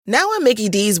Now at Mickey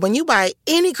D's, when you buy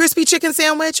any crispy chicken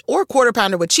sandwich or Quarter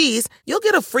Pounder with cheese, you'll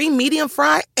get a free medium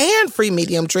fry and free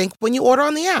medium drink when you order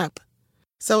on the app.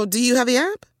 So, do you have the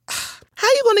app? How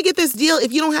you going to get this deal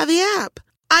if you don't have the app?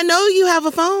 I know you have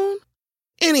a phone.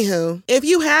 Anywho, if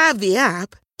you have the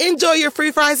app, enjoy your free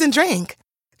fries and drink.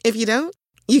 If you don't,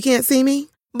 you can't see me,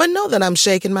 but know that I'm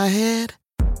shaking my head.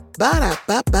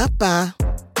 Ba-da-ba-ba-ba.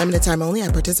 Limited time only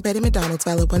at participating McDonald's.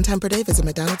 Valid one time per day. Visit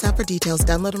McDonald's app for details.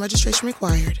 Download and registration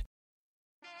required.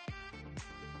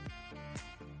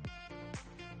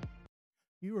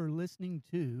 You are listening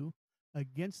to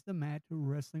Against the Mat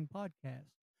Wrestling Podcast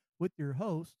with your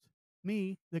host,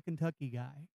 me, the Kentucky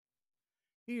Guy.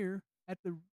 Here at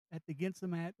the Against the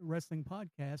Mat Wrestling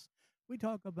Podcast, we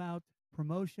talk about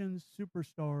promotions,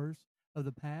 superstars of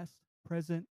the past,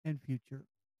 present, and future.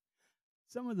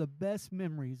 Some of the best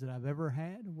memories that I've ever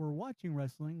had were watching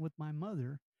wrestling with my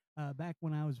mother back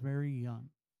when I was very young.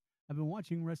 I've been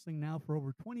watching wrestling now for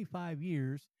over 25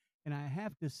 years, and I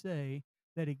have to say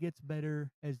that it gets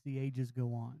better as the ages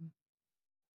go on.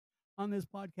 On this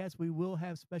podcast, we will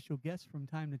have special guests from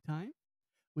time to time.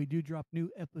 We do drop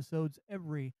new episodes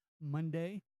every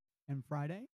Monday and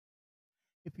Friday.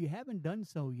 If you haven't done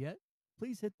so yet,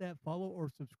 please hit that follow or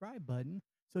subscribe button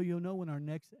so you'll know when our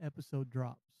next episode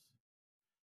drops.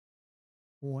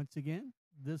 Once again,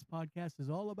 this podcast is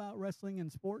all about wrestling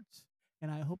and sports,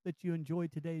 and I hope that you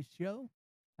enjoyed today's show.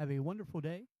 Have a wonderful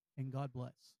day, and God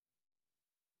bless.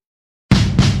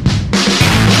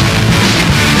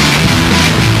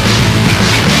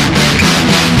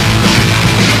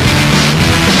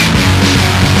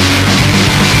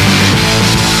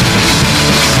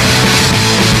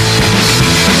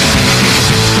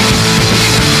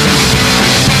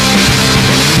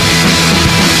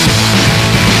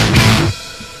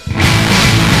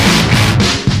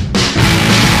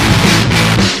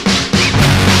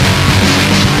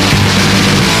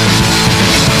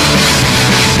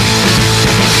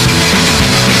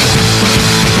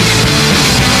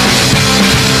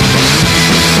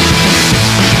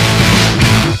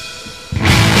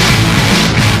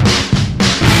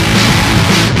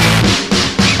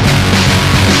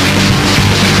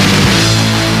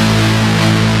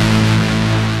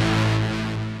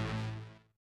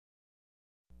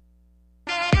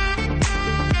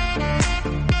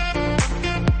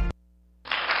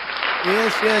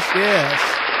 Yes.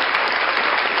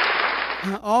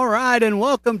 All right, and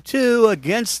welcome to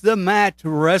Against the Mat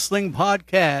Wrestling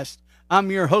Podcast.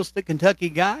 I'm your host, the Kentucky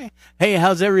Guy. Hey,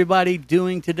 how's everybody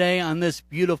doing today on this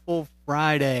beautiful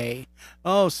Friday?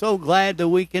 Oh, so glad the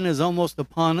weekend is almost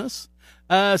upon us.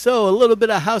 So a little bit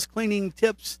of house cleaning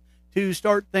tips to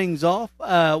start things off.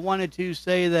 Wanted to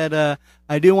say that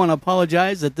I do want to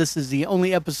apologize that this is the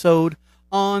only episode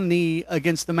on the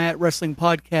Against the Mat Wrestling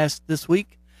Podcast this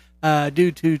week.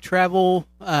 Due to travel,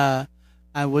 I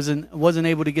wasn't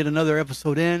able to get another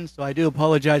episode in, so I do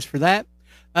apologize for that.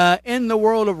 In the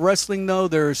world of wrestling, though,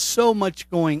 there's so much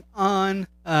going on,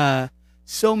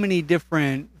 so many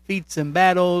different feats and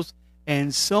battles,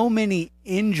 and so many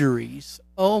injuries.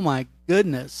 Oh my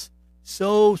goodness,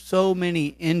 so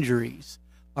many injuries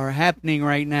are happening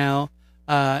right now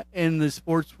in the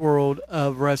sports world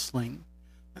of wrestling.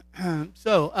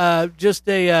 So, just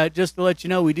to let you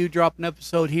know, we do drop an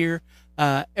episode here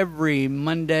every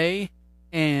Monday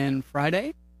and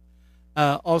Friday.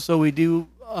 Also, I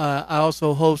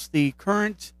also host the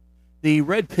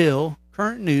Red Pill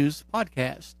Current News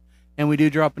podcast, and we do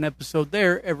drop an episode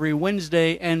there every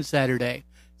Wednesday and Saturday.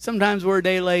 Sometimes we're a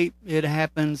day late; it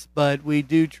happens, but we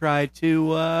do try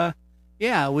to,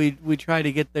 we try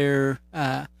to get there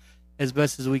as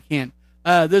best as we can.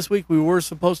 This week we were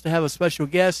supposed to have a special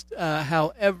guest.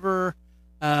 However,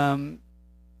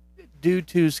 due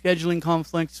to scheduling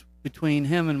conflicts between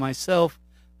him and myself,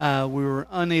 we were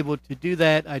unable to do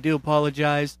that. I do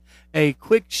apologize. A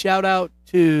quick shout out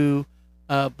to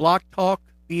Block Talk,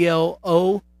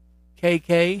 BLOKK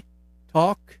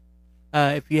Talk.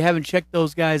 If you haven't checked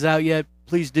those guys out yet,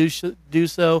 please do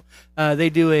so. They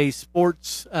do a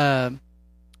sports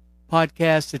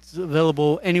podcast. It's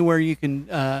available anywhere you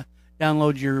can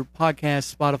download your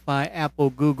podcast, Spotify, Apple,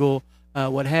 Google,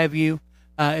 what have you.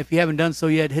 If you haven't done so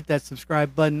yet, hit that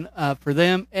subscribe button for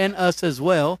them and us as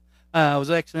well. I was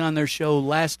actually on their show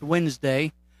last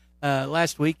week, and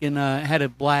had a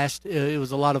blast. It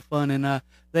was a lot of fun, and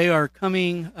they are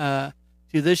coming to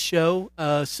this show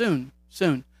soon.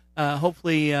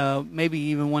 Hopefully, maybe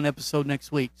even one episode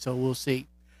next week, so we'll see.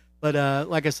 But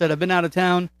like I said, I've been out of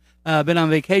town, been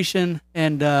on vacation,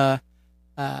 and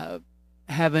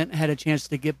haven't had a chance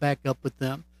to get back up with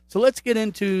them. So let's get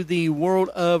into the world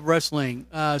of wrestling.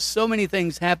 So many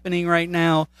things happening right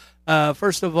now.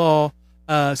 First of all,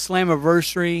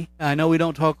 Slammiversary. I know we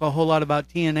don't talk a whole lot about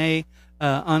TNA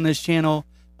on this channel.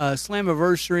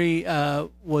 Slammiversary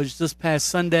was this past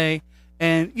Sunday.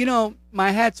 And,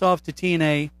 my hat's off to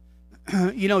TNA.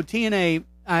 TNA,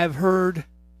 I've heard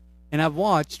and I've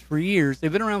watched for years. They've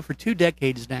been around for 2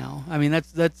 decades now. I mean,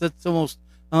 that's almost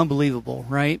unbelievable,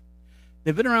 right?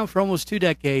 They've been around for almost 2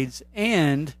 decades.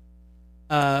 And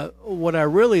what I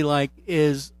really like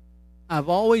is I've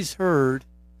always heard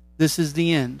this is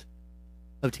the end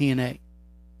of TNA.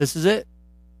 This is it.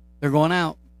 They're going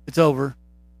out. It's over.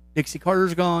 Dixie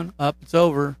Carter's gone. Up. It's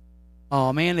over.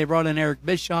 Oh, man, they brought in Eric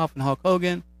Bischoff and Hulk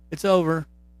Hogan. It's over.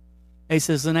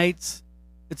 Aces and Eights.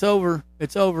 It's over.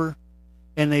 It's over.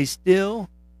 And they still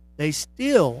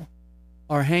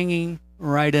are hanging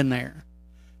right in there.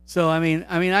 So, I mean,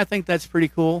 I think that's pretty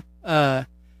cool.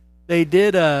 They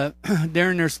did,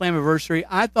 during their Slammiversary,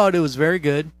 I thought it was very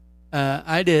good.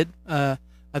 I did. I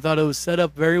thought it was set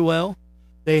up very well.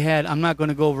 They had, I'm not going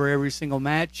to go over every single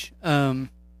match, but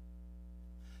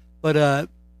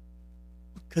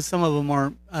because some of them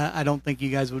aren't, I don't think you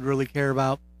guys would really care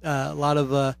about. A lot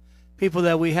of people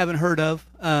that we haven't heard of.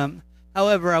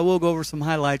 However, I will go over some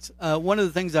highlights. One of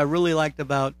the things I really liked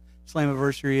about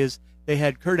Slammiversary is they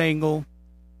had Kurt Angle,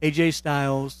 AJ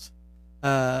Styles,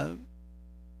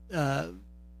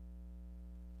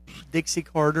 Dixie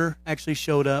Carter actually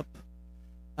showed up.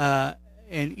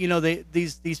 And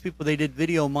these people, they did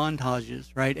video montages,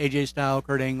 right? AJ Styles,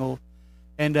 Kurt Angle,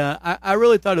 and I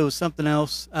really thought it was something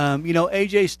else.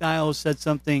 AJ Styles said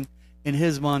something in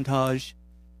his montage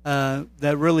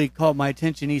that really caught my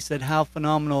attention. He said, "How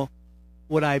phenomenal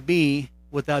would I be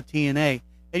without TNA?"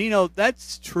 And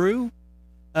that's true.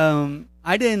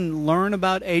 I didn't learn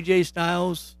about AJ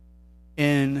Styles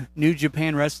in New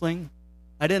Japan Wrestling.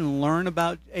 I didn't learn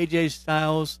about AJ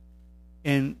Styles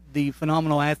and the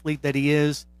phenomenal athlete that he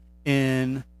is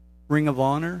in Ring of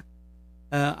Honor.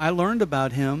 I learned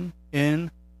about him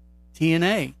in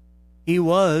TNA. He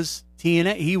was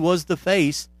TNA. He was the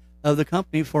face of the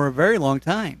company for a very long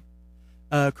time.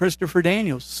 Christopher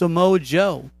Daniels, Samoa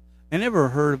Joe. I never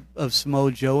heard of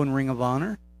Samoa Joe in Ring of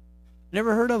Honor.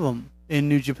 Never heard of him in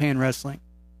New Japan Wrestling.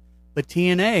 But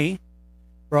TNA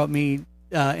brought me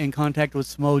in contact with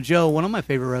Samoa Joe, one of my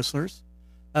favorite wrestlers.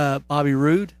 Bobby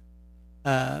Roode.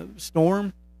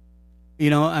 Storm,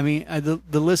 the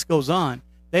list goes on.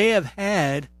 They have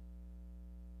had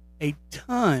a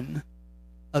ton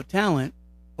of talent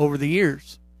over the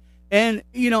years. And,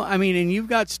 and you've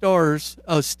got stars.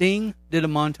 Sting did a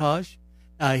montage.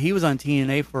 He was on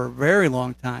TNA for a very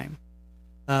long time.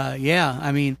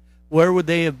 Where would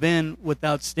they have been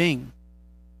without Sting?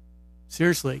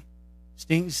 Seriously.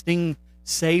 Sting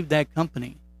saved that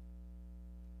company.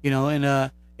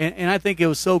 And I think it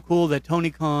was so cool that Tony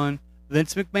Khan,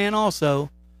 Vince McMahon also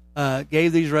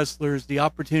gave these wrestlers the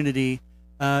opportunity,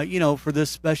 for this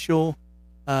special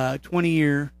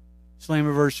 20-year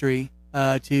Slammiversary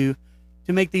to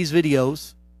make these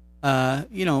videos,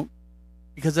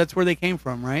 because that's where they came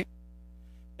from, right?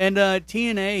 And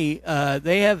TNA,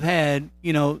 they have had,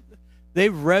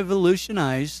 they've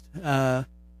revolutionized the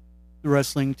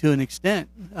wrestling to an extent.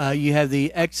 You have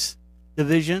the X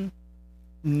division.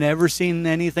 Never seen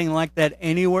anything like that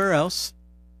anywhere else.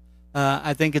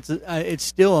 I think it's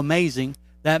still amazing.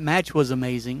 That match was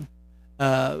amazing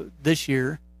this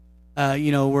year.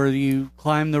 Where you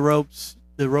climb the ropes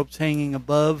hanging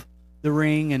above the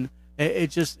ring, and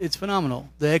it's phenomenal.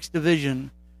 The X Division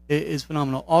is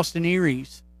phenomenal. Austin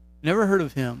Aries, never heard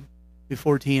of him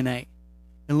before TNA,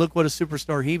 and look what a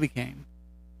superstar he became.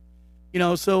 They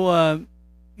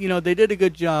did a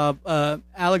good job.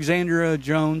 Alexandra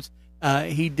Jones.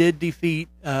 He did defeat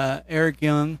Eric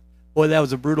Young. Boy, that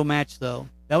was a brutal match, though.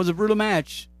 That was a brutal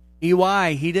match.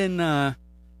 EY, he didn't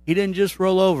just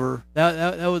roll over.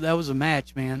 That was a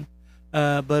match, man.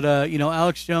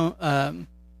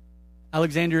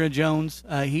 Alexandria Jones,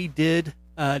 he did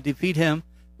defeat him,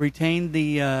 retained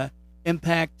the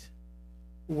Impact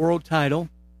World Title.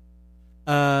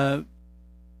 The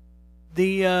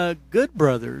Good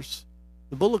Brothers,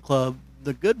 the Bullet Club,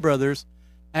 the Good Brothers,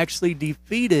 actually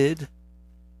defeated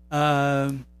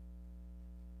them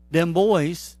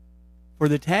boys for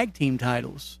the tag team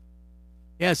titles.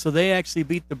 Yeah, so they actually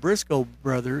beat the Briscoe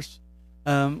brothers,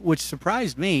 which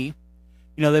surprised me.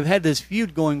 They've had this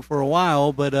feud going for a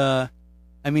while, but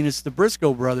it's the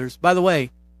Briscoe brothers. By the way,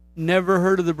 never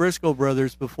heard of the Briscoe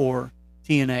brothers before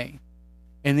TNA.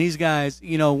 And these guys,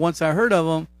 once I heard of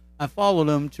them, I followed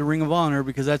them to Ring of Honor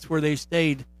because that's where they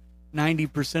stayed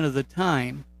 90% of the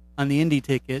time on the indie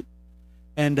ticket.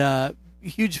 And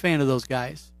huge fan of those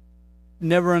guys.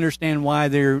 Never understand why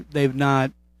they've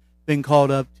not been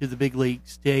called up to the big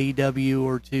leagues, to AEW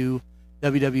or to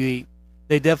WWE.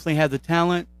 They definitely have the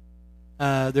talent.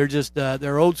 They're just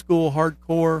they're old school,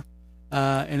 hardcore,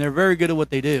 and they're very good at what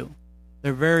they do.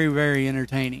 They're very, very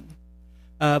entertaining.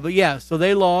 But yeah, so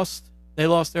they lost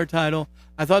their title.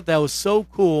 I thought that was so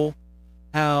cool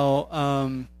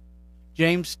how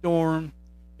James Storm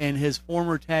and his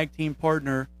former tag team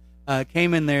partner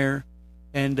came in there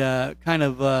and kind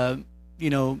of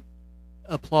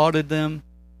applauded them.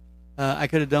 I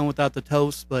could have done without the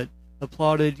toast, but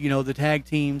applauded the tag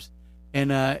teams.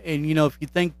 And if you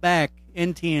think back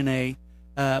in TNA,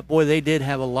 boy, they did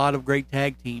have a lot of great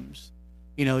tag teams.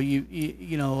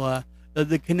 The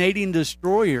Canadian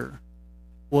Destroyer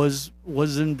was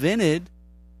invented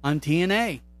on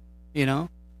TNA.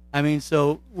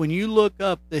 So when you look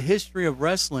up the history of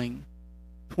wrestling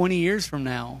 20 years from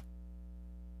now,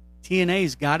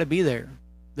 TNA's got to be there.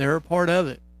 They're a part of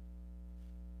it.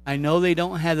 I know they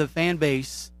don't have the fan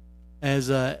base as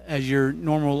your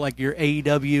normal, like your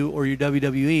AEW or your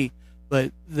WWE,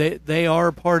 but they are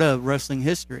a part of wrestling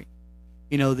history.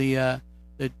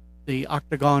 The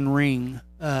octagon ring.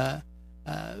 I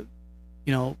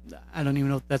don't even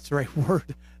know if that's the right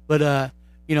word, but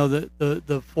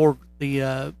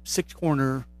the 6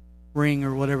 corner ring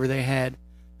or whatever they had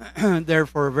there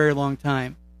for a very long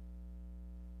time.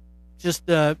 Just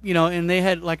and they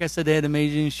had, like I said, they had an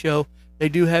amazing show. They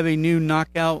do have a new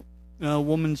knockout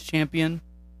women's champion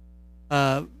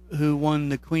who won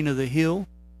the Queen of the Hill.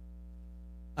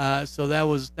 So that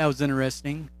was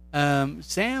interesting.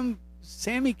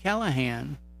 Sammy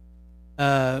Callahan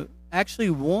actually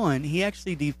won. He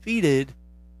actually defeated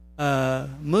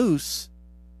Moose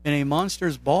in a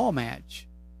Monsters Ball match.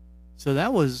 So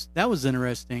that was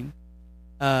interesting.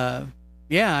 They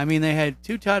had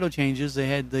 2 title changes. They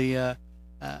had the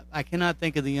I cannot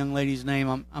think of the young lady's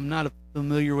name. I'm not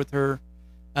familiar with her.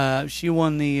 She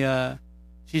won the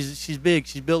she's big.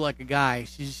 She's built like a guy.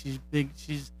 She's big.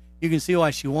 You can see why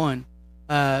she won.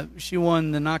 She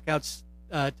won the Knockouts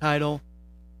title.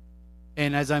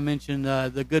 And as I mentioned,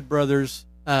 the Good Brothers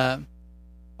are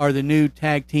the new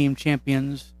tag team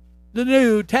champions. The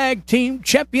new tag team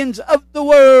champions of the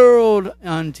world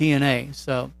on TNA.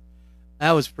 So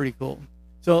that was pretty cool.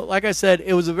 So like I said,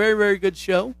 it was a very, very good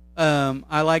show.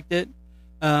 I liked it.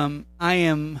 I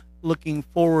am looking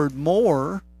forward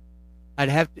more, I'd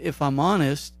have to, if I'm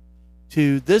honest,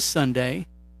 to this Sunday,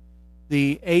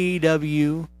 the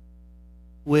AEW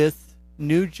with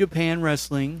New Japan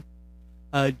Wrestling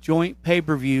joint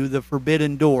pay-per-view, the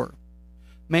Forbidden Door.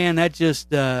 Man, that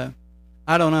just, I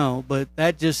don't know, but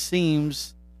that just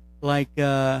seems like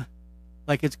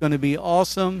it's going to be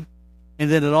awesome. And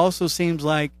then it also seems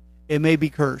like it may be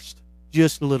cursed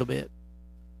just a little bit.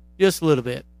 Just a little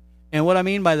bit. And what I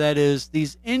mean by that is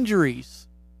these injuries.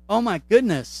 Oh, my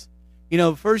goodness.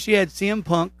 First you had CM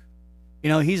Punk.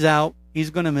 He's out. He's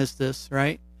going to miss this,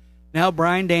 right? Now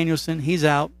Bryan Danielson, he's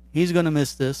out. He's going to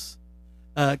miss this.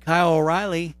 Kyle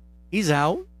O'Reilly, he's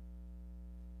out.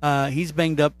 He's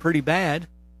banged up pretty bad.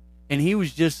 And he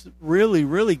was just really,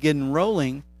 really getting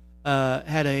rolling.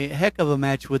 Had a heck of a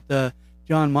match with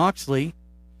John Moxley.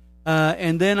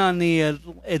 And then on the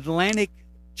Atlantic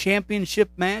Championship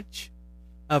match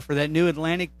for that new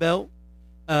Atlantic belt,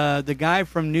 the guy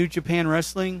from New Japan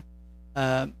Wrestling,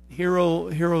 Hirozome,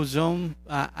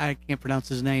 I can't pronounce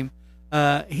his name,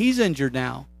 he's injured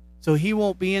now. So he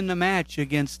won't be in the match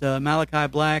against Malachi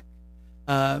Black,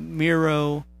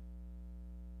 Miro,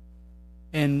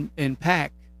 and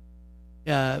Pac.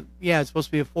 It's supposed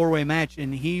to be a 4-way match,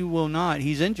 and he will not.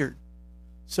 He's injured.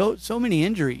 So many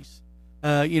injuries.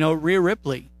 Rhea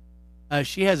Ripley,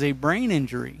 she has a brain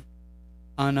injury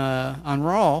on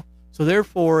Raw. So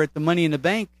therefore, at the Money in the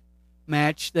Bank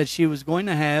match that she was going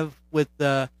to have with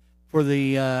for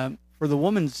the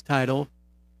women's title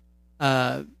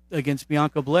against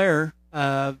Bianca Belair,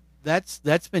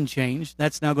 that's been changed.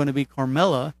 That's now going to be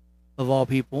Carmella, of all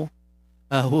people,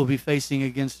 who will be facing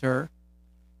against her.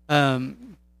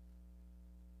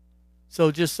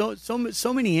 So just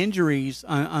so many injuries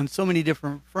on so many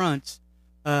different fronts,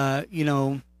 and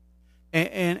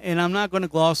I'm not going to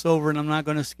gloss over and I'm not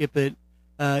going to skip it.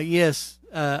 Yes,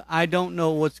 I don't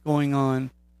know what's going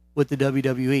on with the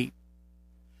WWE.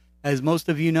 As most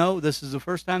of you know, this is the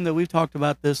first time that we've talked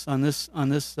about this on this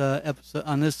episode,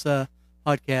 on this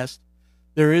podcast.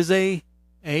 There is a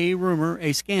rumor,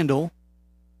 a scandal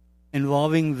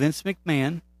involving Vince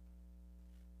McMahon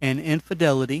and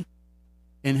infidelity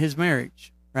in his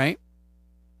marriage, right?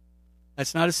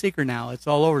 That's not a secret now. It's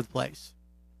all over the place.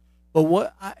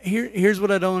 But here's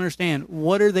what I don't understand.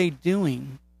 What are they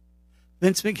doing?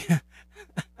 Vince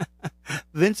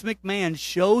McMahon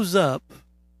shows up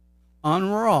on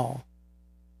Raw,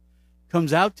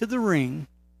 comes out to the ring,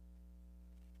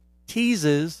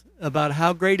 teases about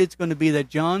how great it's going to be that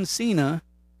John Cena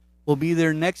will be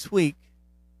there next week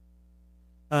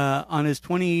on his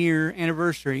 20-year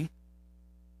anniversary,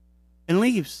 and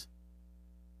leaves.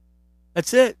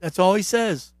 That's it. That's all he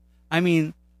says. I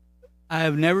mean, I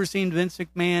have never seen Vince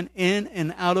McMahon in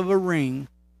and out of a ring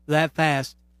that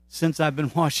fast since I've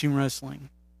been watching wrestling.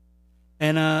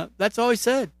 And that's all he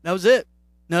said. That was it.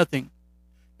 Nothing.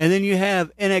 And then you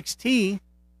have NXT,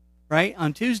 right,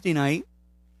 on Tuesday night.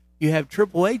 You have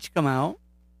Triple H come out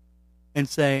and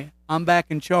say, I'm back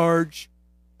in charge.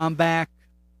 I'm back.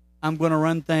 I'm going to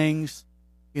run things.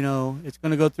 You know, it's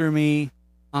going to go through me.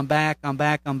 I'm back.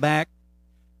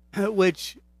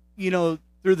 Which, you know,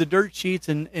 through the dirt sheets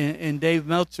and Dave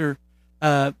Meltzer,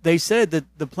 they said that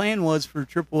the plan was for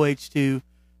Triple H to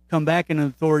come back in an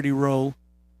authority role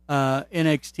in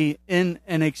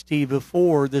NXT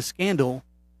before the scandal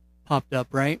popped up,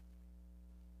 right?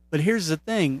 But here's the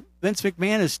thing. Vince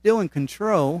McMahon is still in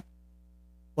control.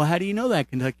 Well, how do you know that,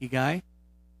 Kentucky guy?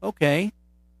 Okay.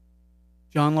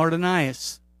 John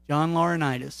Laurinaitis.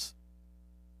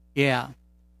 Yeah.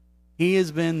 He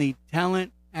has been the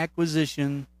talent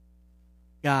acquisition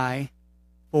guy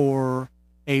for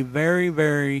a very,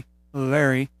 very,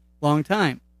 very long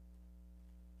time.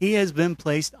 He has been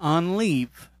placed on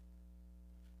leave.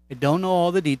 I don't know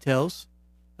all the details.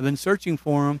 I've been searching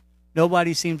for him.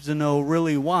 Nobody seems to know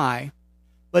really why.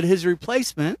 But his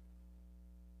replacement,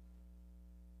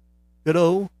 good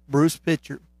old Bruce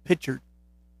Pritchard,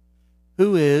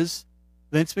 who is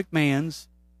Vince McMahon's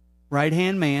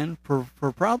right-hand man for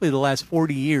probably the last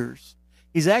 40 years.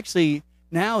 He's actually,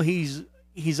 now he's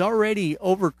already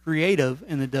over creative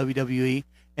in the WWE,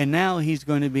 and now he's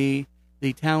going to be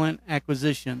the talent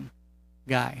acquisition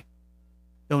guy.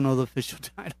 Don't know the official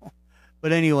title.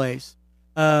 But anyways,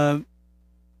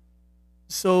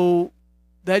 so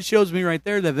that shows me right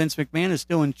there that Vince McMahon is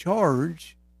still in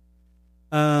charge.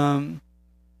 And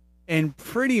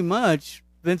pretty much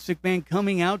Vince McMahon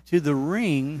coming out to the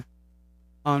ring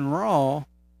on Raw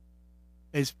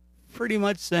is pretty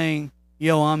much saying,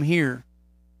 yo, I'm here.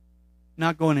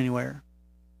 Not going anywhere.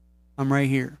 I'm right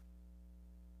here.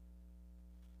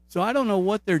 So I don't know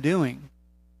what they're doing.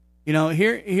 You know,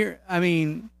 I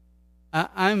mean,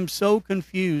 I'm so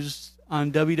confused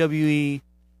on WWE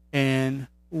and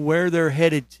where they're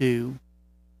headed to.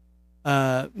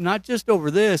 Not just over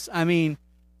this. I mean,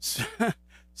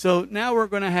 so now we're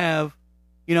going to have,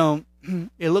 you know,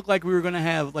 it looked like we were going to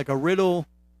have like a Riddle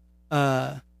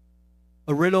and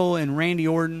Randy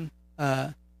Orton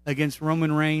against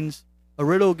Roman Reigns. A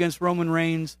Riddle against Roman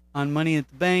Reigns on Money at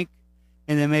the Bank.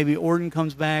 And then maybe Orton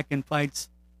comes back and fights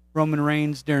Roman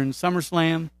Reigns during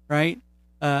SummerSlam, right?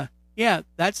 Yeah,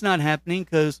 that's not happening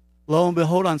because lo and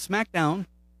behold on SmackDown,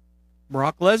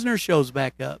 Brock Lesnar shows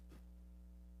back up.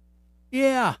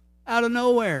 Yeah, out of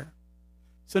nowhere.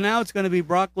 So now it's going to be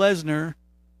Brock Lesnar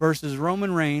versus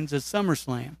Roman Reigns at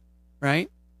SummerSlam,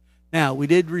 right? Now, we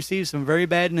did receive some very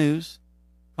bad news,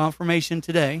 confirmation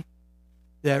today,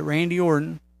 that Randy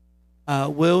Orton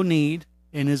will need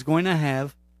and is going to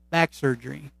have back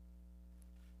surgery.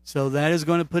 So that is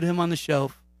going to put him on the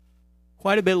shelf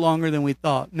quite a bit longer than we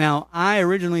thought. Now, I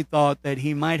originally thought that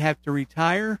he might have to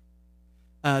retire.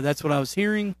 That's what I was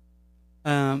hearing.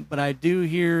 But I do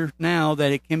hear now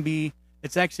that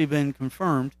it's actually been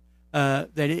confirmed, that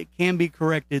it can be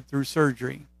corrected through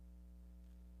surgery.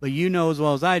 But you know as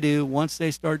well as I do, once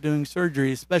they start doing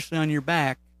surgery, especially on your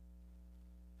back,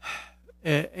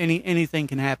 anything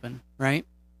can happen, right?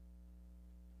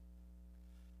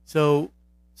 So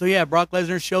yeah, Brock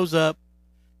Lesnar shows up.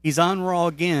 He's on Raw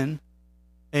again,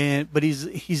 but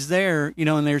he's there, you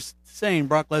know, and they're saying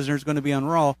Brock Lesnar is going to be on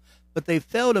Raw, but they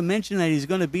fail to mention that he's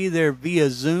going to be there via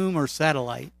Zoom or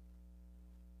satellite.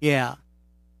 Yeah.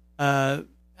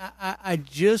 I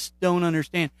just don't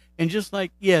understand. And just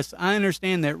like, yes, I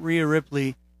understand that Rhea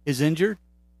Ripley is injured.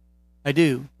 I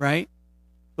do, right?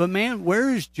 But man, where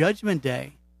is Judgment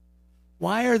Day?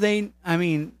 Why are they, I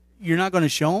mean, you're not going to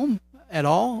show them at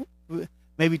all?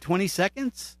 Maybe 20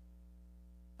 seconds?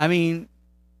 I mean,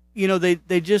 you know,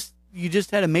 you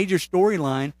just had a major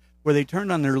storyline where they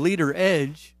turned on their leader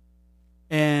Edge,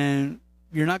 and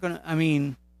you're not going to, I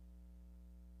mean,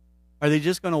 are they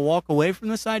just going to walk away from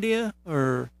this idea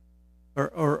or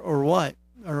what?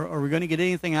 Or are we going to get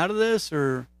anything out of this?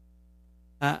 Or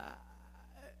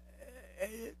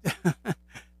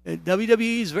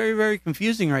WWE is very, very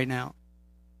confusing right now.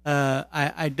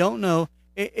 I don't know.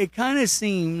 It kind of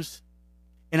seems,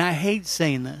 and I hate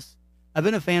saying this, I've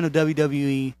been a fan of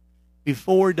WWE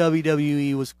before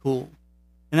WWE was cool.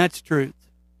 And that's truth.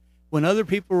 When other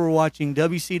people were watching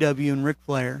WCW and Ric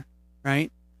Flair,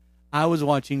 right, I was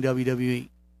watching WWE.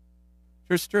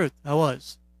 Truth, I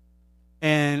was.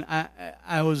 And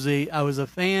I was a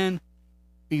fan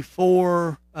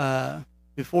before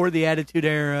the Attitude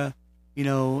Era, you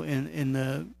know, in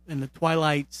the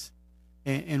twilights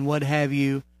and what have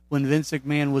you, when Vince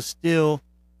McMahon was still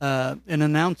an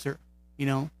announcer, you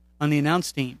know, on the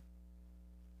announce team.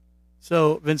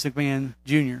 So Vince McMahon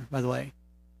Jr., by the way.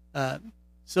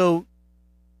 So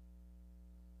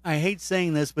I hate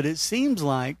saying this, but it seems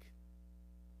like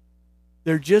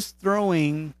they're just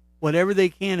throwing whatever they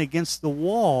can against the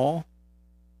wall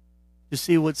to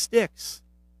see what sticks,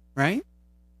 right?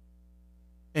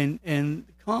 And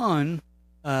Khan,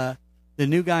 the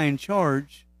new guy in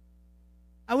charge,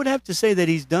 I would have to say that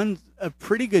he's done a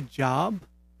pretty good job,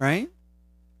 right?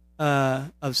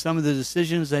 Of some of the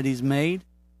decisions that he's made.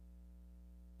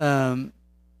 I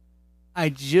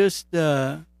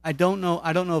don't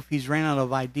know if he's ran out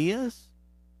of ideas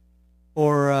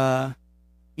or,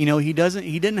 you know, he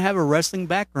didn't have a wrestling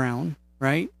background,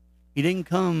 right? He didn't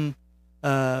come,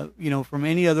 you know, from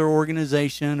any other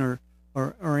organization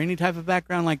or any type of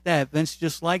background like that. Vince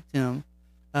just liked him,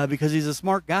 because he's a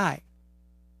smart guy.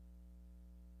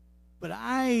 But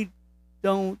I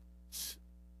don't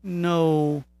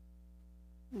know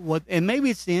what, and maybe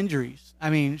it's the injuries.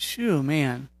 I mean, shoo,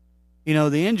 man. You know,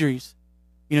 the injuries.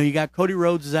 You know, you got Cody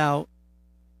Rhodes is out.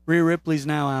 Rhea Ripley's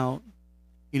now out.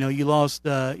 You know, you lost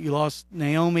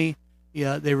Naomi.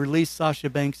 Yeah, they released Sasha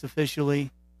Banks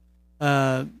officially.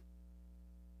 I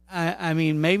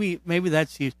mean, maybe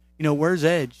that's you. You know, where's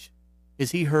Edge?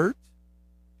 Is he hurt?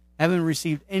 Haven't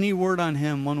received any word on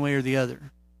him one way or the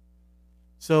other.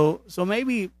 So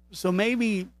maybe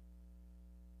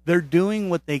they're doing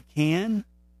what they can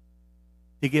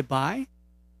to get by.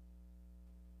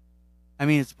 I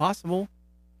mean, it's possible.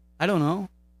 I don't know.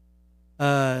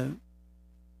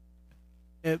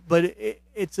 But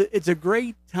it's a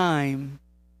great time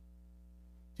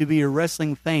to be a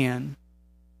wrestling fan.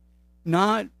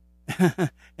 Not,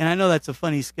 and I know that's a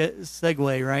funny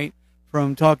segue, right,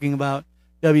 from talking about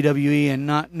WWE and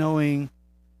not knowing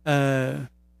what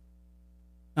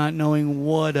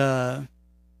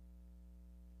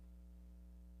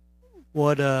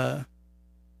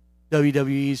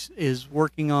WWE is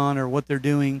working on or what they're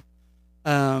doing,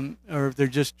 or if they're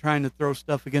just trying to throw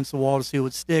stuff against the wall to see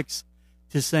what sticks,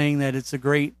 to saying that it's a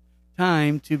great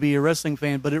time to be a wrestling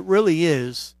fan. But it really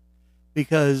is,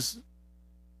 because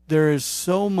there is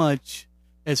so much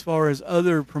as far as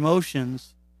other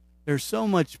promotions. There's so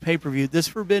much pay-per-view. This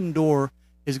Forbidden Door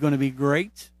is going to be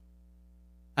great.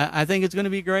 I think it's going to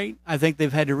be great. I think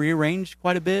they've had to rearrange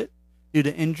quite a bit due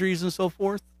to injuries and so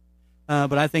forth.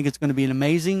 But I think it's going to be an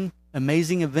amazing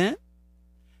event.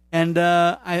 And,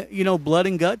 Blood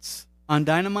and Guts on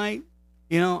Dynamite,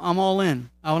 you know, I'm all in.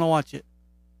 I want to watch it.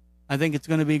 I think it's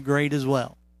going to be great as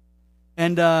well.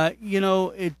 And,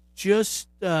 it just,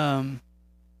 I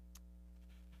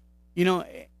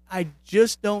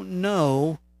just don't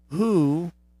know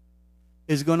who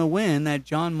is going to win that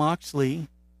Jon Moxley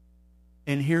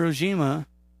and Hiroshima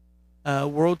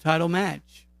world title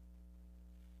match.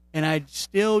 And I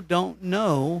still don't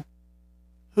know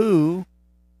who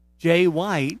Jay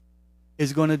White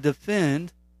is going to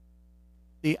defend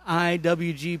the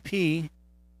IWGP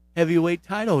heavyweight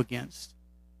title against.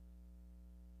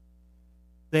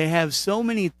 They have so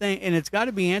many things, and it's got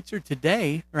to be answered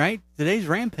today, right? Today's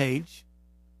Rampage.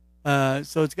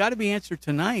 So it's got to be answered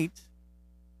tonight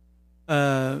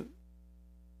on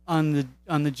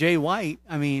the Jay White.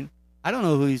 I mean, I don't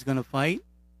know who he's going to fight.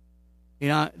 You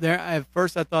know, at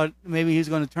first I thought maybe he was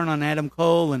going to turn on Adam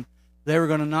Cole and they were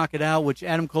going to knock it out, which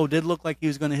Adam Cole did look like he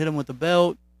was going to hit him with the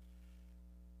belt.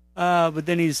 But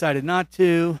then he decided not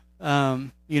to.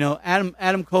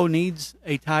 Adam Cole needs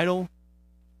a title.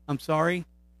 I'm sorry.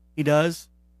 He does.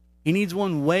 He needs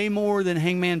one way more than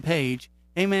Hangman Page.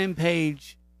 Hangman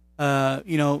Page,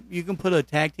 you can put a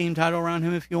tag team title around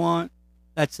him if you want.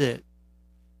 That's it.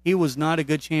 He was not a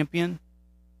good champion.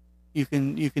 You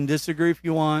can disagree if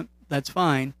you want. That's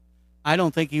fine. I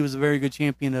don't think he was a very good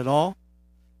champion at all.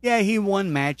 Yeah, he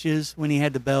won matches when he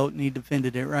had the belt and he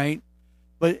defended it, right?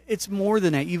 But it's more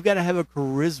than that. You've got to have a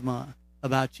charisma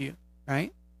about you,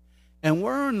 right? And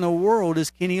where in the world is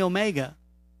Kenny Omega?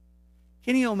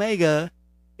 Kenny Omega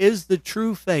is the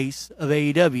true face of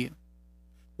AEW.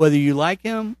 Whether you like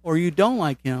him or you don't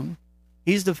like him,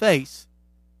 he's the face.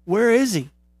 Where is he?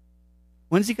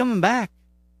 When's he coming back?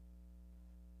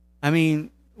 I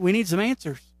mean, we need some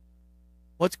answers.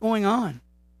 What's going on?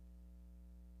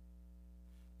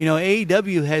 You know,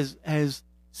 AEW has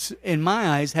in my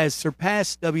eyes, has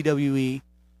surpassed WWE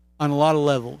on a lot of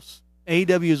levels.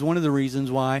 AEW is one of the reasons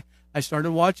why I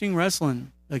started watching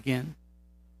wrestling again.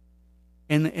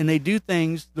 And they do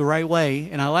things the right way,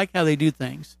 and I like how they do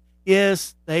things.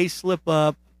 Yes, they slip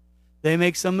up. They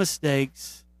make some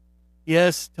mistakes.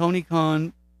 Yes, Tony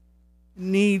Khan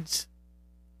needs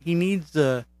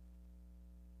to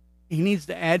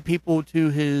add people to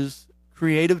his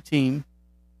creative team,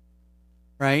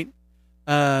 right?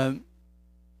 But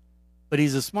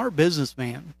he's a smart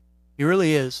businessman. He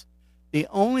really is. The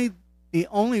only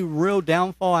real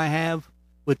downfall I have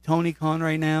with Tony Khan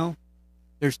right now,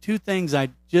 there's two things I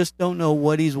just don't know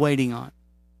what he's waiting on.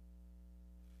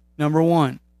 Number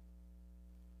one,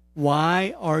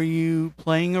 why are you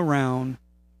playing around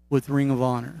with Ring of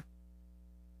Honor?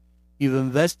 You've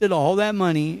invested all that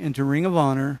money into Ring of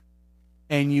Honor,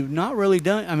 and you've not really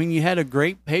done, I mean, you had a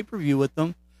great pay-per-view with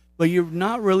them, but you've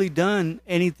not really done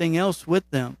anything else with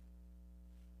them.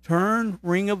 Turn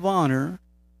Ring of Honor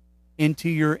into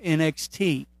your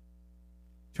NXT.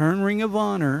 Turn Ring of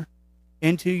Honor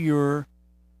into your,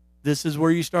 this is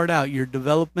where you start out, your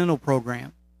developmental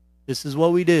program. This is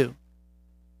what we do.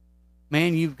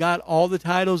 Man, you've got all the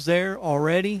titles there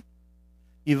already.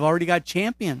 You've already got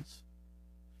champions.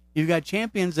 You've got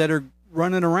champions that are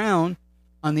running around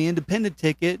on the independent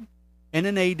ticket and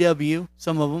in AEW,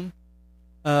 some of them,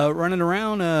 running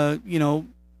around,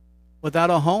 without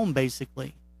a home,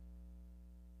 basically.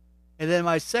 And then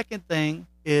my second thing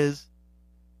is,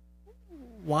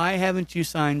 why haven't you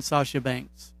signed Sasha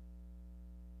Banks?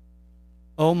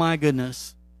 Oh, my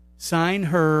goodness. Sign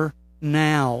her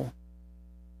now.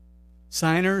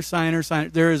 Sign her.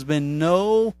 There has been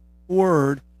no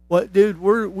word. What, dude,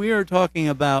 we are talking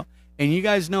about, and you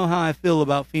guys know how I feel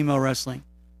about female wrestling.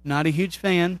 Not a huge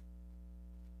fan,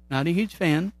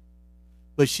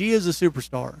 but she is a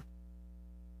superstar.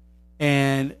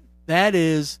 And that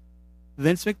is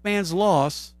Vince McMahon's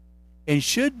loss and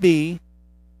should be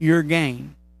your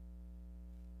gain.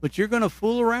 But you're going to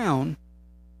fool around,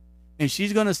 and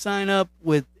she's going to sign up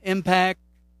with Impact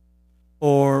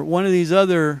or one of these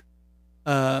other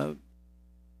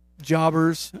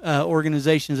jobbers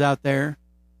organizations out there,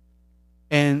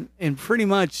 and pretty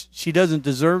much she doesn't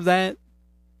deserve that,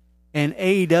 and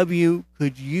AEW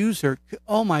could use her.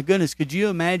 Oh my goodness, could you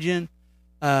imagine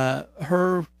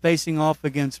her facing off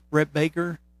against Britt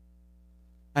Baker,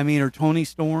 or Toni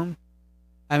Storm?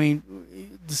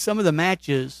 Some of the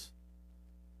matches,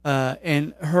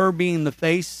 and her being the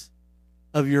face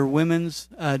of your women's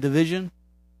division.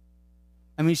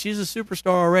 She's a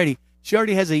superstar already. She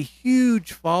already has a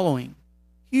huge following.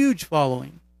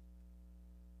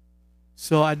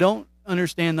 So I don't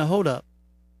understand the holdup.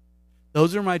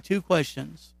 Those are my two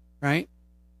questions, right?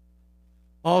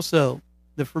 Also,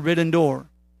 the Forbidden Door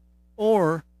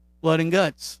or Blood and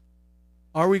Guts.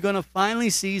 Are we going to finally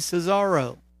see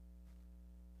Cesaro?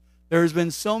 There's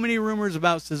been so many rumors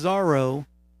about Cesaro,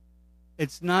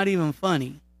 it's not even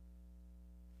funny.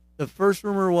 The first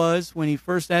rumor was, when he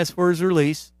first asked for his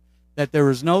release, that there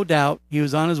was no doubt he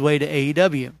was on his way to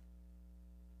AEW.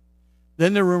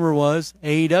 Then the rumor was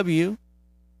AEW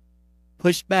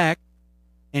pushed back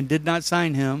and did not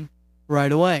sign him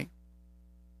right away.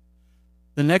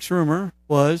 The next rumor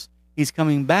was he's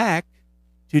coming back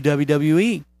to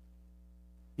WWE.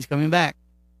 He's coming back.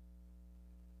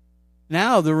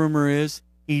 Now the rumor is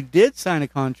he did sign a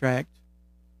contract,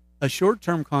 a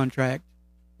short-term contract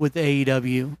with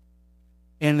AEW,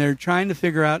 and they're trying to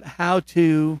figure out how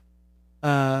to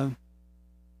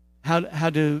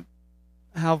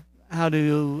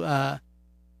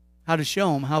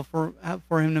show him, how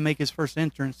for him to make his first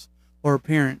entrance or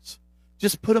appearance.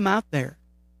 Just put him out there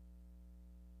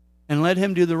and let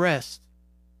him do the rest.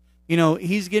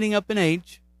 He's getting up in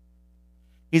age.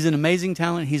 He's an amazing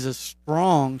talent. He's a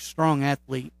strong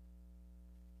athlete.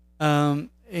 And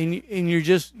you're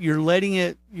just letting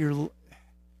it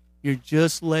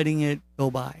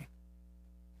go by.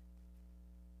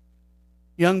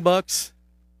 Young Bucks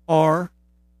are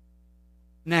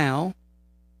now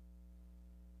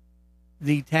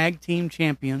the tag team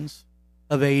champions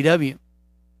of AEW.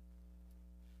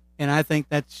 And I think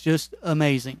that's just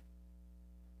amazing.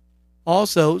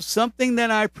 Also, something that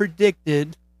I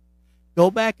predicted, go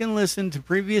back and listen to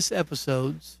previous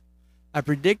episodes. I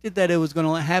predicted that it was going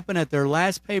to happen at their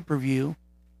last pay-per-view,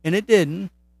 and it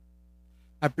didn't.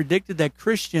 I predicted that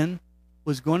Christian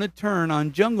was going to turn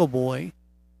on Jungle Boy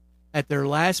at their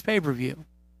last pay-per-view.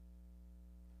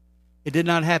 It did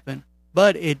not happen,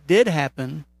 but it did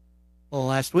happen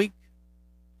last week.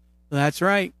 That's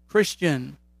right.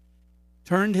 Christian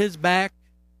turned his back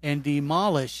and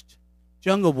demolished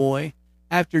Jungle Boy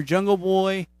after Jungle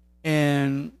Boy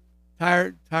and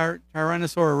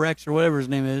Tyrannosaurus Rex or whatever his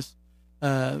name is,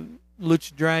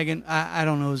 Lucha Dragon, I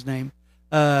don't know his name,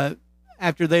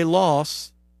 after they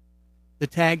lost the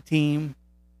tag team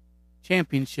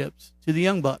championships to the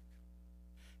Young Bucks.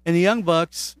 And the Young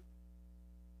Bucks,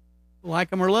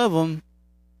 like them or love them,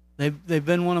 they've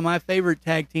been one of my favorite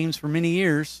tag teams for many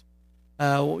years.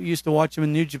 Used to watch them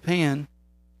in New Japan.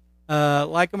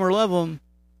 Like them or love them,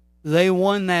 they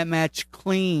won that match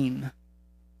clean.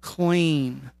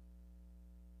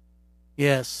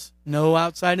 Yes, no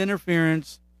outside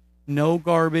interference, no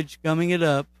garbage gumming it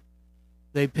up.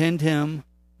 They pinned him,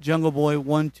 Jungle Boy,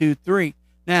 1, 2, 3.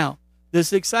 Now,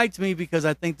 this excites me because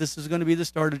I think this is going to be the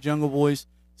start of Jungle Boy's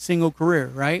single career,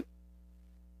 right?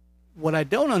 What I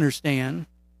don't understand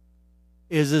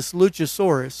is this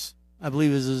Luchasaurus, I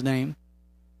believe is his name,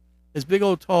 this big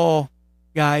old tall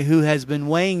guy who has been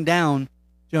weighing down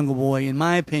Jungle Boy, in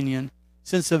my opinion,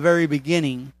 since the very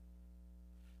beginning.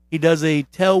 He does a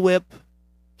tail whip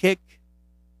kick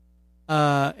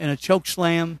and a choke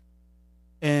slam,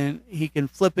 and he can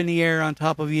flip in the air on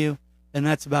top of you, and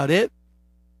that's about it.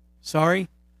 Sorry,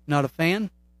 not a fan.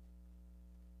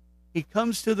 He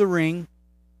comes to the ring.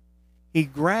 He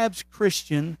grabs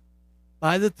Christian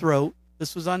by the throat.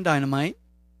 This was on Dynamite.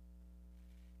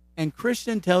 And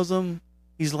Christian tells him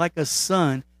he's like a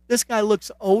son. This guy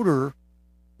looks older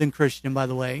than Christian, by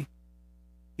the way.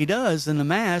 He does, in the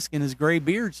mask and his gray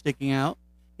beard sticking out.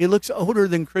 He looks older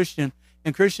than Christian.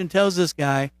 And Christian tells this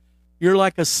guy, "You're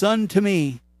like a son to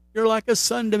me. You're like a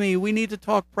son to me. We need to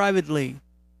talk privately."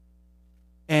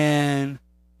 And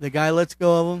the guy lets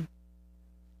go of him.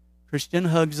 Christian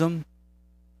hugs him,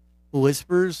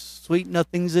 whispers sweet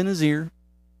nothings in his ear,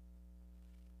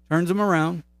 turns him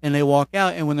around, and they walk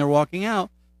out. And when they're walking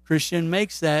out, Christian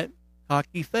makes that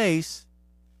cocky face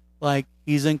like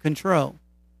he's in control.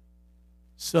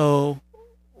 So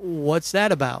what's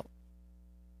that about?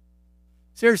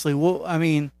 Seriously, well, I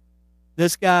mean,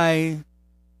 this guy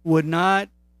would not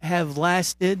have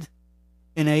lasted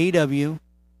in AEW.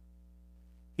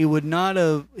 He would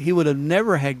have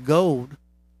never had gold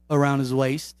around his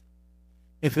waist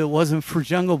if it wasn't for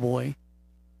Jungle Boy.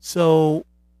 So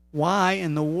why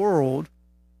in the world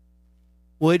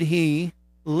would he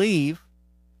leave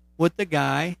with the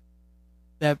guy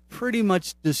that pretty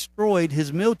much destroyed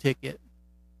his meal ticket?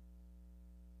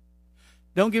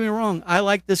 Don't get me wrong. I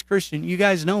like this Christian. You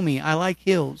guys know me. I like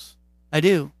heels. I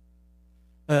do.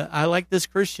 I like this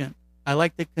Christian. I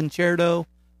like the concerto.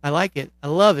 I like it. I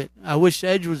love it. I wish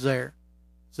Edge was there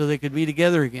so they could be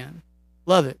together again.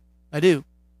 Love it. I do.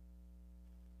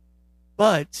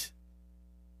 But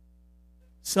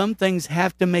some things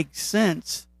have to make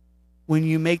sense when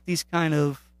you make these kind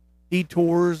of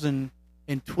detours and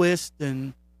twists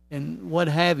and what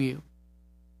have you.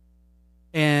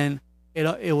 And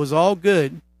it was all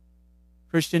good.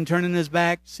 Christian turning his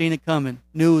back, seeing it coming,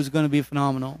 knew it was going to be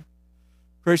phenomenal.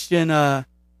 Christian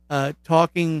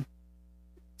talking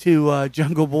to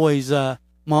Jungle Boy's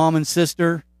mom and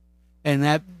sister, and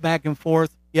that back and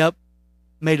forth, yep,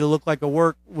 made it look like a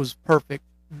work, was perfect.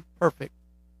 Perfect.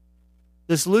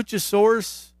 This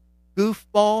Luchasaurus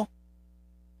goofball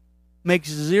makes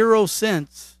zero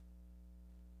sense.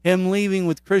 Him leaving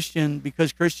with Christian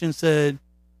because Christian said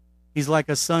he's like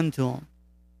a son to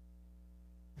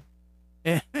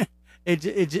him.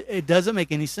 It doesn't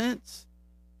make any sense.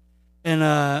 And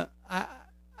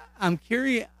I'm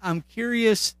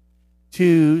curious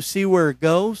to see where it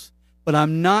goes, but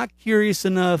I'm not curious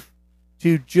enough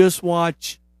to just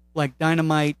watch like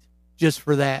Dynamite just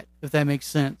for that, if that makes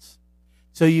sense.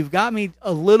 So you've got me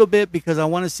a little bit because I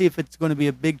want to see if it's going to be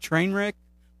a big train wreck,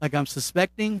 like I'm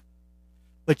suspecting,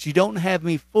 but you don't have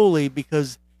me fully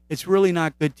because it's really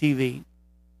not good TV.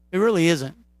 It really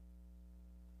isn't.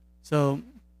 So,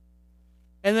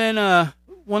 and then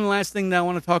one last thing that I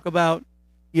want to talk about.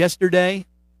 Yesterday,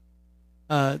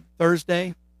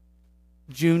 Thursday,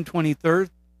 June 23rd,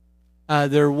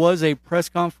 there was a press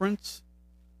conference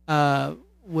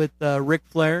with Rick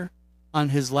Flairs on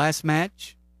his last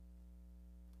match,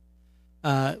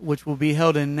 which will be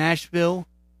held in Nashville,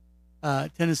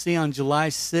 Tennessee on July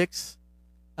 6th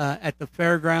at the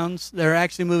fairgrounds. They're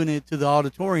actually moving it to the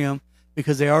auditorium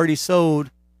because they already sold.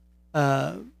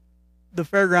 The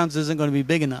fairgrounds isn't going to be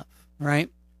big enough, right,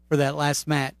 for that last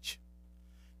match.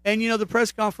 And, you know, the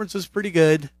press conference was pretty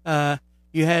good.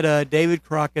 You had David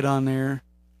Crockett on there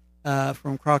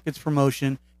from Crockett's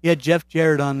Promotion. You had Jeff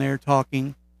Jarrett on there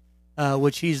talking,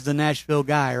 which he's the Nashville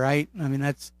guy, right? I mean,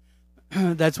 that's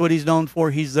what he's known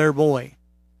for. He's their boy.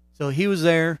 So he was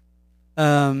there.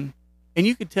 And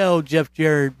you could tell Jeff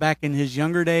Jarrett back in his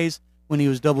younger days when he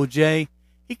was Double J,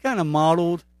 he kind of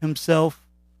modeled himself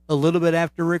a little bit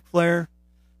after Ric Flair,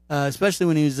 especially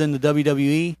when he was in the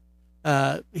WWE.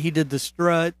 He did the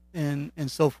strut and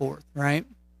so forth, right?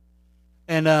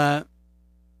 And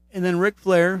then Ric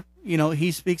Flair,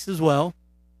 he speaks as well.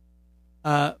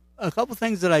 A couple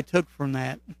things that I took from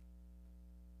that.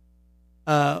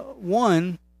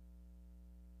 One,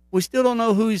 we still don't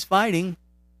know who he's fighting.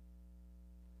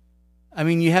 I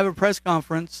mean, you have a press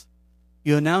conference,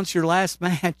 you announce your last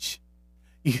match,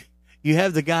 you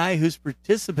have the guy who's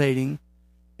participating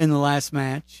in the last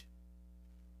match,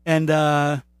 and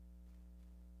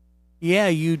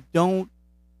you don't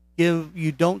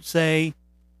say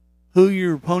who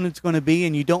your opponent's going to be,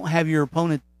 and you don't have your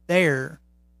opponent there.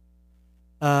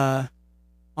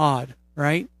 Odd,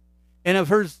 right? And I've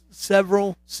heard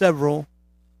several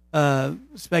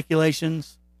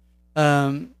speculations.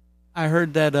 I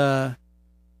heard that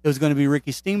it was going to be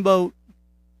Ricky Steamboat.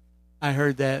 I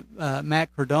heard that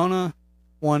Matt Cardona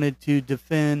wanted to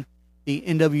defend the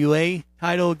NWA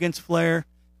title against Flair.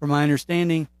 From my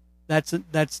understanding, that's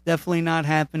definitely not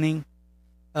happening,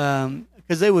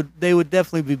 because they would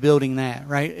definitely be building that,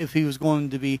 right? If he was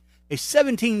going to be a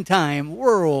 17-time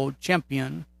world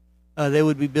champion, they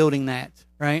would be building that,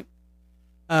 right?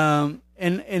 And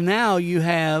now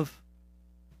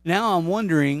I'm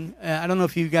wondering, I don't know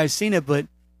if you guys seen it, but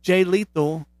Jay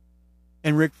Lethal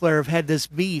and Ric Flair have had this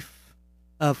beef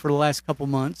for the last couple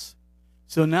months.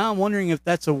 So now I'm wondering if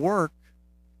that's a work,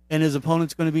 and his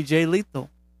opponent's going to be Jay Lethal.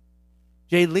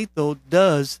 Jay Lethal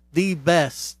does the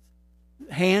best,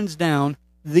 hands down,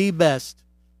 the best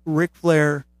Ric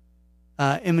Flair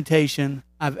imitation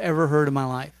I've ever heard in my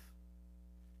life.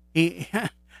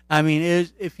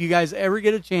 If you guys ever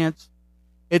get a chance,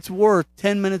 it's worth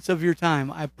 10 minutes of your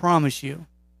time. I promise you.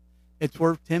 It's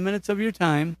worth 10 minutes of your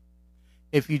time.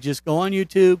 If you just go on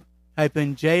YouTube, type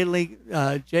in Jay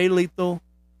Lethal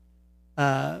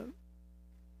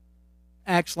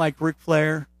acts like Ric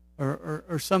Flair,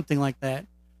 or something like that,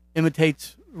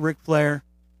 imitates Ric Flair,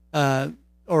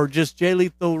 or just Jay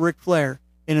Lethal Ric Flair,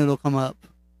 and it'll come up.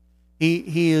 He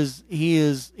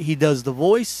does the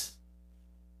voice.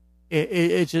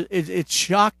 It's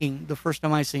shocking. The first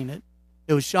time I seen it,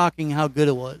 it was shocking how good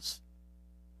it was.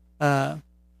 So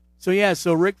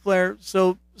Ric Flair.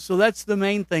 So that's the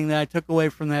main thing that I took away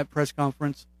from that press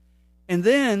conference, and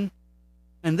then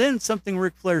something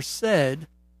Ric Flair said.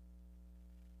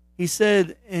 He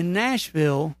said in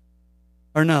Nashville,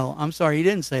 or no, I'm sorry, he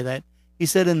didn't say that. He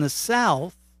said in the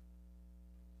South,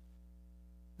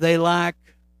 they like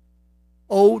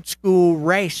old school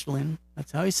wrestling.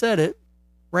 That's how he said it.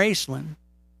 Wrestling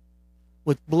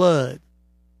with blood.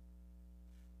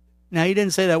 Now, he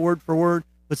didn't say that word for word,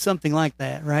 but something like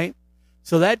that, right?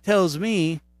 So that tells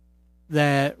me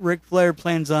that Ric Flair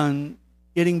plans on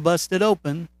getting busted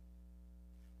open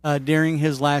during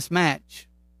his last match.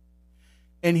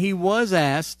 And he was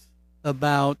asked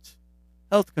about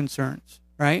health concerns,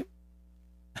 right?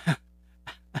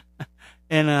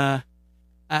 And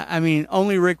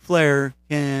only Ric Flair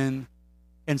can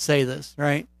say this,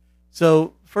 right?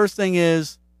 So first thing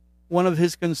is, one of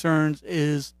his concerns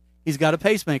is he's got a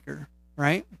pacemaker,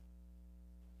 right?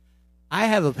 I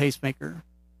have a pacemaker.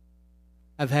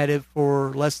 I've had it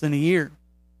for less than a year.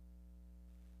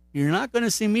 You're not going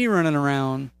to see me running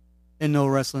around in no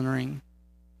wrestling ring.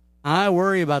 I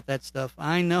worry about that stuff.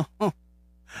 I know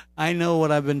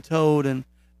what I've been told, and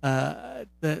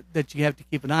that you have to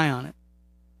keep an eye on it.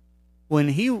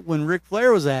 When Ric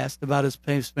Flair was asked about his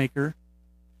pacemaker,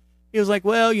 he was like,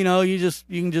 "Well, you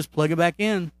can just plug it back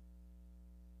in."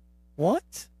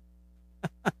 What?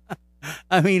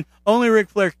 Only Ric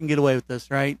Flair can get away with this,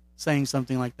 right? Saying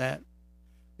something like that.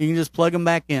 You can just plug him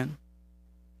back in.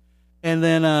 And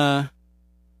then,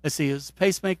 let's see, it was a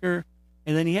pacemaker,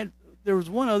 and then there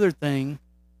was one other thing.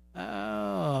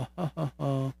 What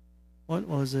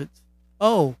was it?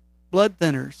 Oh, blood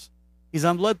thinners. He's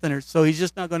on blood thinners, so he's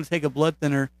just not going to take a blood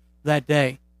thinner that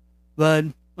day. But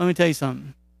let me tell you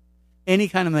something. Any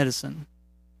kind of medicine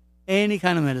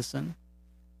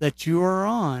that you are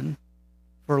on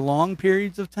for long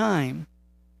periods of time,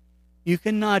 you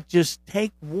cannot just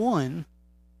take one,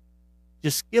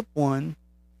 just skip one,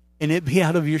 and it be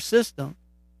out of your system.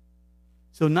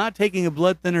 So not taking a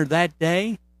blood thinner that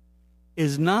day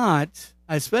is not,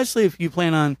 especially if you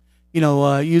plan on,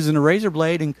 using a razor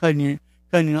blade and cutting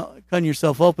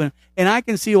yourself open. And I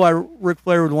can see why Ric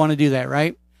Flair would want to do that,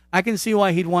 right? I can see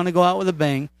why he'd want to go out with a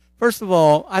bang. First of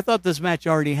all, I thought this match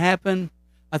already happened.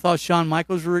 I thought Shawn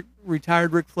Michaels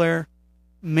retired Ric Flair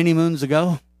many moons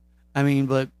ago.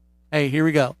 But hey, here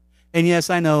we go. And yes,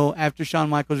 I know after Shawn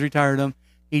Michaels retired him,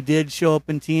 he did show up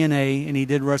in TNA and he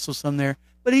did wrestle some there,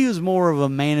 but he was more of a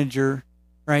manager,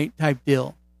 right, type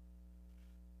deal.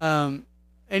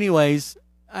 Anyways,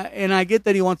 and I get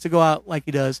that he wants to go out like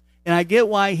he does, and I get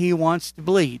why he wants to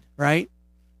bleed, right?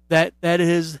 That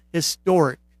is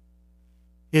historic.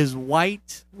 His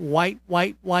white,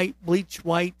 bleach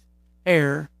white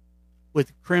hair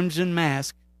with crimson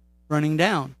mask running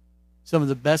down. Some of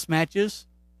the best matches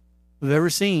we've ever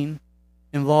seen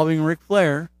involving Ric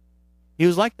Flair. He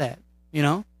was like that, you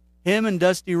know? Him and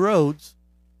Dusty Rhodes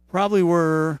probably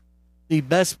were the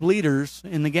best bleeders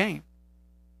in the game.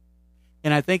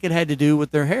 And I think it had to do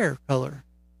with their hair color.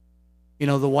 You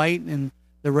know, the white and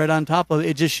the red on top of it,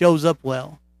 it just shows up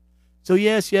well. So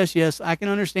yes, I can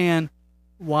understand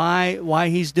why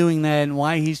he's doing that and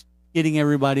why he's getting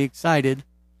everybody excited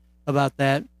about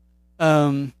that.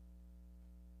 I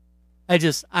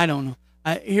don't know.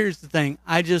 Here's the thing.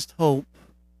 I just hope,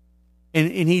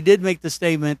 and he did make the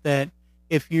statement that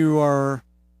if you're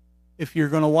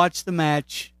going to watch the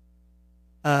match,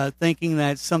 thinking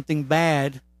that something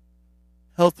bad,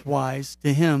 health-wise,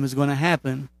 to him is going to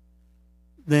happen,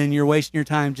 then you're wasting your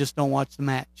time. Just don't watch the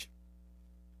match.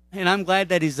 And I'm glad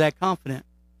that he's that confident.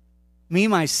 Me,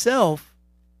 myself,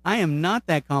 I am not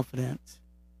that confident.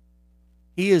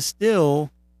 He is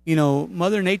still,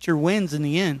 Mother Nature wins in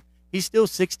the end. He's still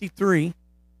 63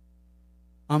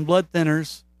 on blood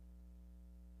thinners.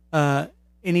 And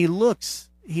he looks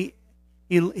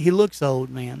looks old,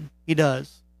 man. He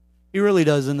does. He really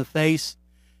does in the face.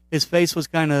 His face was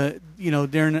kind of,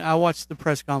 I watched the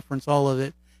press conference, all of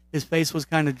it. His face was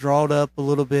kind of drawed up a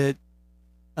little bit.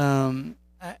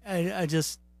 I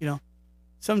just,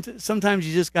 sometimes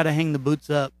you just got to hang the boots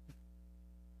up.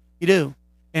 You do.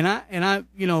 And I,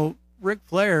 Ric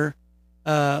Flair,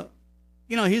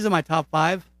 he's in my top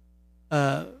 5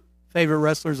 favorite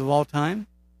wrestlers of all time.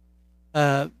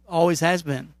 Always has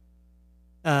been.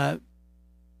 I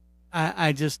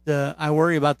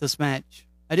worry about this match.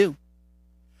 I do.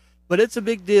 But it's a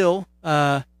big deal.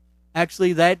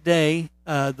 Actually, that day,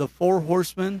 the 4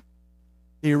 Horsemen,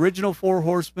 the original 4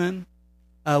 Horsemen,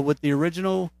 with the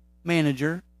original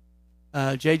manager,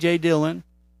 J.J. Dillon,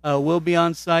 will be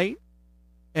on site,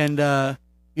 and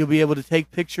you'll be able to take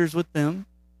pictures with them.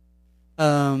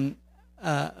 The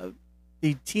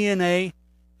TNA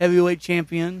heavyweight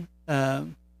champion,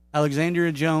 Alexander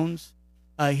Jones,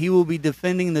 he will be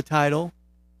defending the title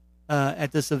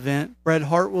at this event. Bret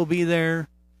Hart will be there.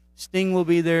 Sting will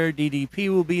be there. DDP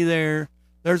will be there.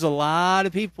 There's a lot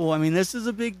of people. I mean, this is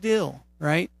a big deal,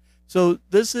 right? So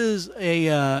this is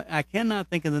I cannot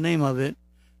think of the name of it.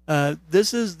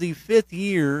 This is the 5th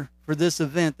year for this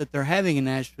event that they're having in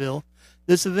Nashville.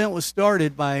 This event was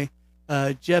started by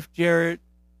Jeff Jarrett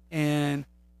and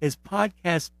his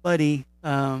podcast buddy,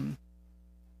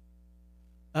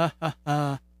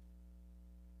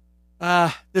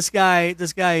 this guy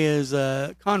is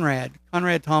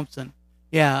Conrad Thompson.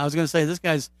 Yeah, I was going to say this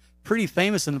guy's pretty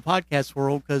famous in the podcast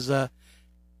world because I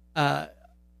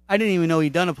didn't even know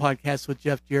he'd done a podcast with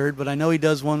Jeff Jarrett, but I know he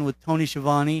does one with Tony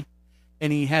Schiavone,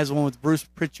 and he has one with Bruce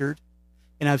Pritchard,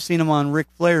 and I've seen him on Rick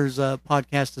Flairs'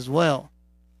 podcast as well.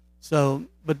 So,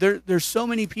 but there's so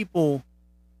many people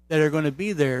that are going to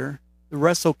be there. The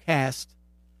WrestleCast,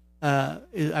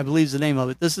 I believe is the name of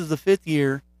it. This is the 5th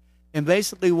year, and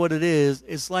basically what it is,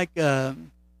 it's like a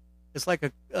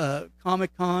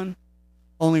Comic-Con,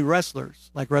 only wrestlers,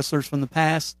 like wrestlers from the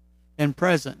past and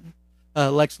present.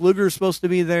 Lex Luger is supposed to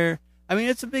be there. I mean,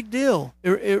 it's a big deal.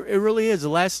 It really is. It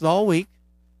lasts all week,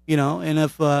 and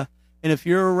if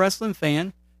you're a wrestling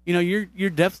fan, you're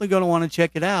definitely going to want to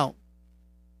check it out.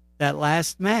 That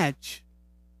last match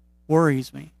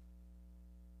worries me.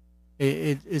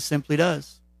 It simply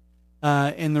does.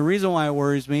 And the reason why it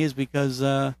worries me is because,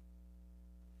 I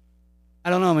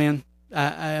don't know, man.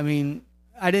 I mean,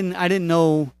 I didn't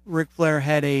know Ric Flair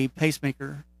had a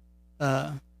pacemaker.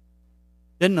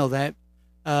 Didn't know that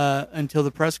until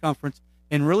the press conference,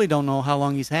 and really don't know how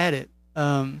long he's had it.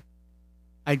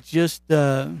 I just,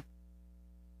 I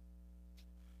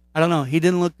don't know. He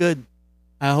didn't look good.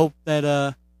 I hope that,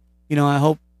 I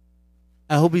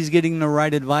hope he's getting the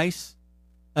right advice.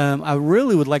 I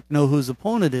really would like to know who his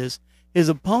opponent is. His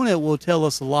opponent will tell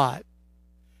us a lot.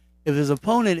 If his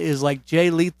opponent is like Jay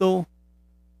Lethal,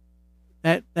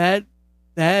 that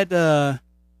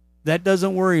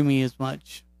doesn't worry me as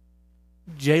much.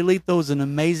 Jay Lethal is an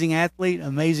amazing athlete,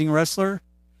 amazing wrestler,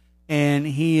 and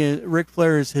Ric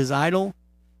Flair is his idol,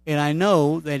 and I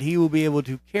know that he will be able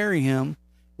to carry him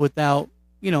without,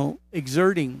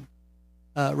 exerting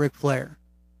Ric Flair.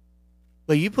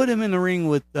 But you put him in the ring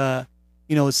with, a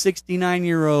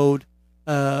 69-year-old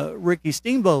Ricky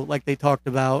Steamboat, like they talked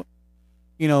about,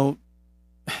 he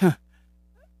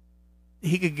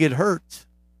could get hurt.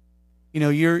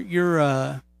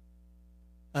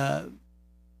 the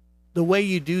way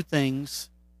you do things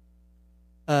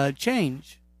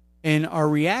change, and our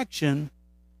reaction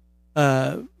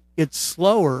gets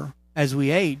slower as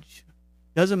we age.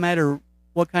 Doesn't matter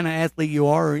what kind of athlete you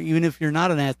are, or even if you're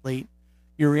not an athlete,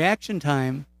 your reaction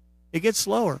time, it gets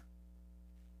slower.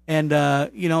 And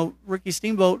Ricky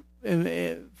Steamboat,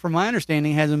 from my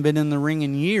understanding, hasn't been in the ring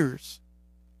in years.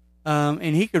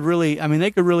 And he could really,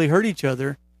 they could really hurt each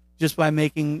other just by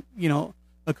making,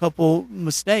 a couple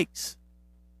mistakes.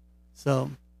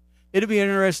 So it'll be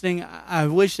interesting. I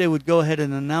wish they would go ahead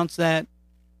and announce that,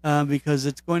 because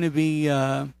it's going to be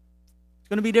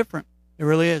different. It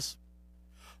really is.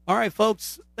 All right,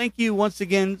 folks. Thank you once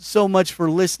again so much for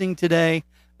listening today.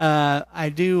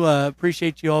 I do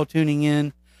appreciate you all tuning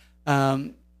in.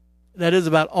 That is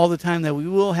about all the time that we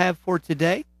will have for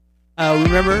today.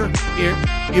 Remember,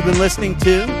 you've been listening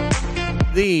to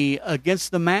the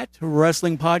Against the Mat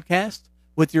Wrestling Podcast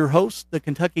with your host, the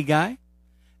Kentucky Guy.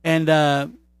 And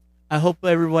I hope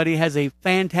everybody has a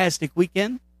fantastic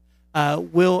weekend.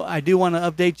 I do want to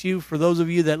update you, for those of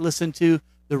you that listen to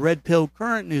the Red Pill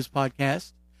Current News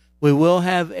Podcast. We will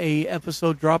have a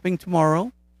episode dropping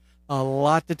tomorrow. A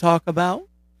lot to talk about.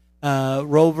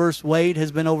 Roe vs. Wade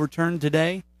has been overturned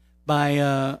today by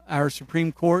our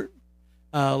Supreme Court.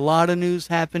 A lot of news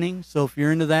happening, so if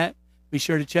you're into that, be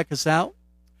sure to check us out.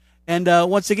 And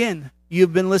once again,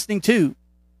 you've been listening to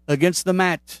Against the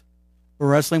Mat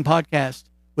Wrestling Podcast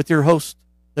with your host,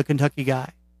 the Kentucky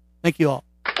Guy. Thank you all.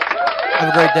 Have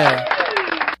a great day.